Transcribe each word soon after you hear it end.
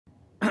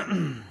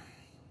Hey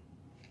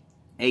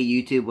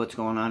YouTube, what's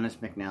going on? It's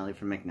McNally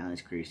from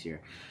McNally's Crease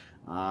here.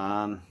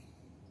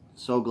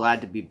 So glad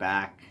to be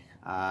back.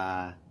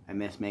 I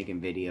miss making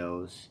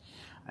videos.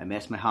 I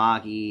miss my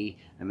hockey.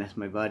 I miss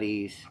my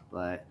buddies.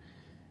 But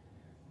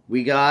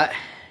we got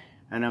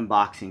an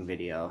unboxing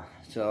video.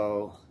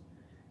 So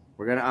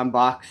we're going to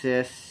unbox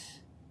this.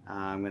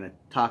 I'm going to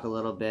talk a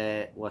little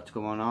bit what's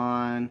going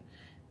on.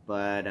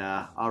 But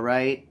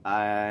alright,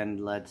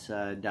 and let's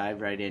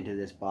dive right into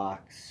this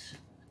box,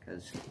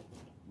 because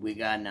we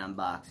got an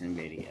unboxing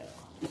video.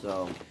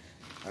 So,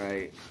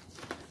 alright.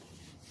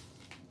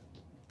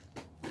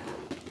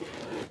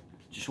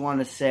 Just want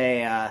to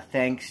say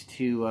thanks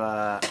to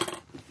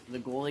the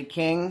Goalie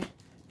King.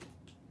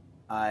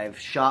 I've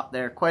shopped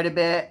there quite a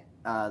bit.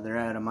 They're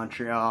out of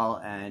Montreal,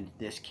 and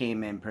this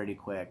came in pretty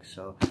quick.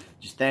 So,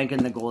 just thanking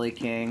the Goalie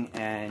King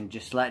and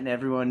just letting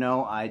everyone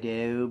know I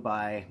do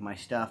buy my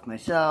stuff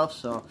myself.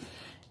 So,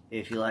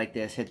 if you like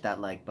this, hit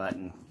that like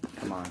button.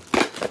 Come on.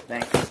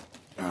 Thanks.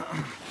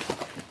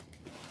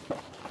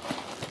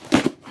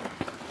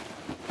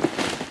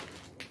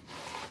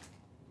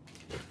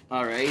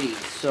 Alrighty,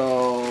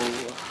 so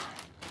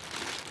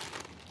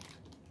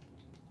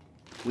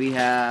we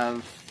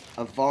have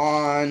a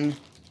Vaughn,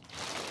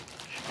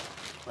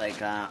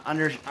 like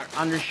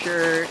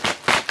undershirt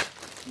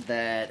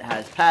that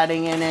has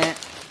padding in it.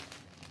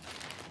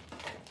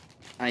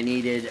 I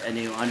needed a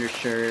new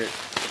undershirt,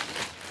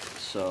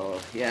 so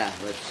yeah,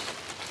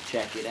 let's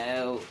check it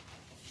out.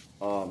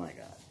 Oh my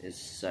god, it's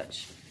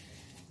such.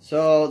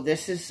 So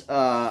this is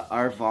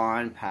our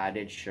Vaughn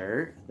padded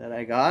shirt that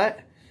I got.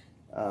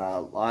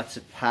 Lots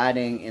of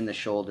padding in the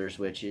shoulders,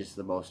 which is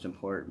the most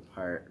important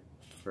part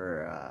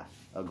for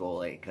a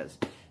goalie, because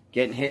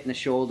getting hit in the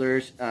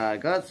shoulders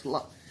has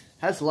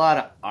a lot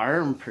of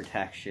arm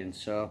protection.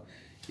 So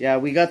yeah,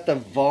 we got the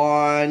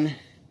Vaughn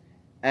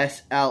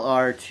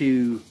SLR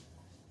 2.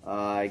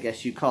 I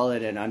guess you call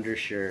it an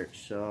undershirt.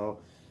 So,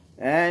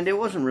 and it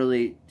wasn't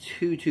really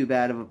too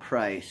bad of a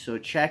price. So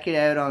check it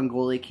out on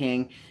Goalie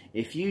King.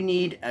 If you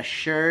need a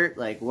shirt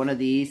like one of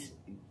these,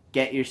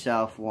 get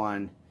yourself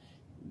one.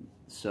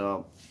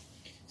 So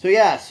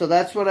yeah, so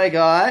that's what I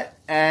got,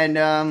 and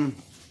I'm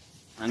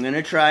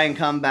gonna try and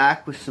come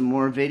back with some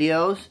more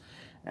videos.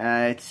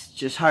 It's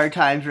just hard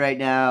times right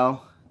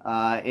now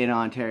in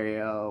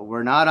Ontario.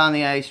 We're not on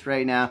the ice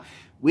right now.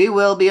 We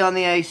will be on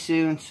the ice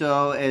soon,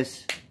 so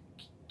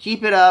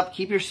keep it up,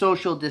 keep your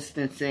social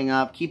distancing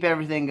up, keep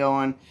everything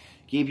going.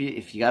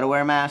 If you gotta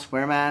wear a mask,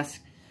 wear a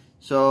mask.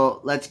 So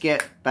let's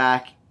get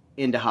back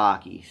into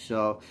hockey.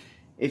 So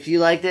if you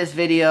like this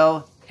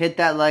video, hit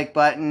that like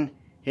button.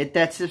 Hit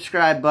that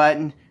subscribe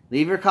button.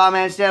 Leave your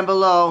comments down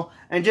below.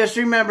 And just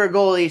remember,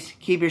 goalies,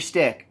 keep your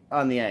stick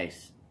on the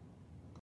ice.